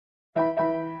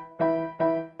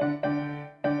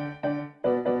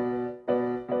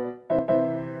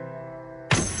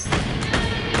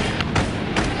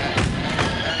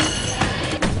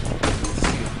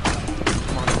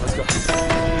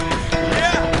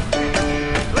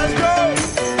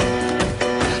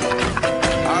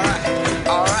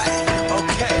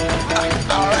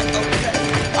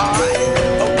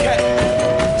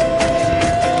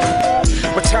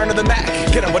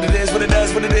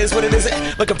is what it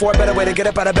isn't. Looking for a better way to get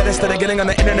up out of bed instead of getting on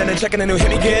the internet and checking a new hit.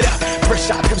 Me get up, first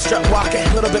shot, come strut walking.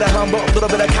 A little bit of humble, a little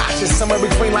bit of cautious. Somewhere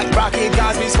between like Rocky and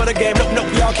Cosby's for the game. Nope,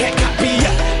 y'all can't copy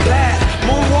ya. Glad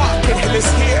moonwalking, and this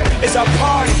here is our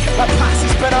party. My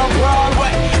posse's been on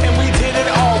Broadway, and we did it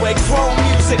all way. Chrome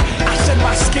music, I shed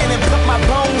my skin and put my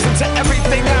bones into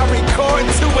everything I record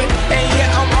to it. And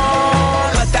yeah, I'm on.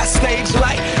 Let that stage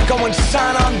light go and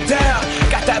shine on down.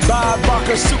 Got that Bob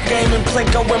Barker suit game and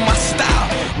Plinko in my style.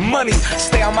 Money,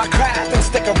 stay on my craft and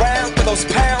stick around for those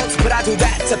pounds. But I do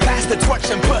that to pass the torch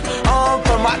and put on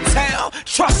for my town.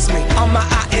 Trust me, on my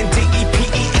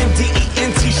INDEPENDENT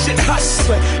shit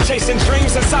hustling. Chasing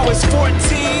dreams since I was 14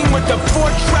 with the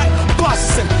 4-track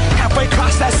bustin'. Halfway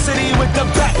across that city with the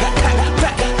back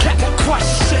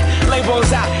crush shit.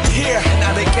 Labels out here,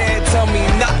 now they can't tell me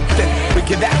nothing. We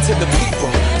give that to the people,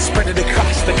 spread it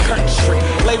across the country.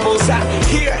 Labels out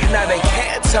here, now they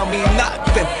can't tell me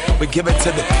nothing. We give it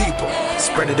to the people,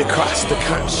 spread it across the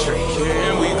country.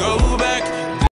 Here we go back.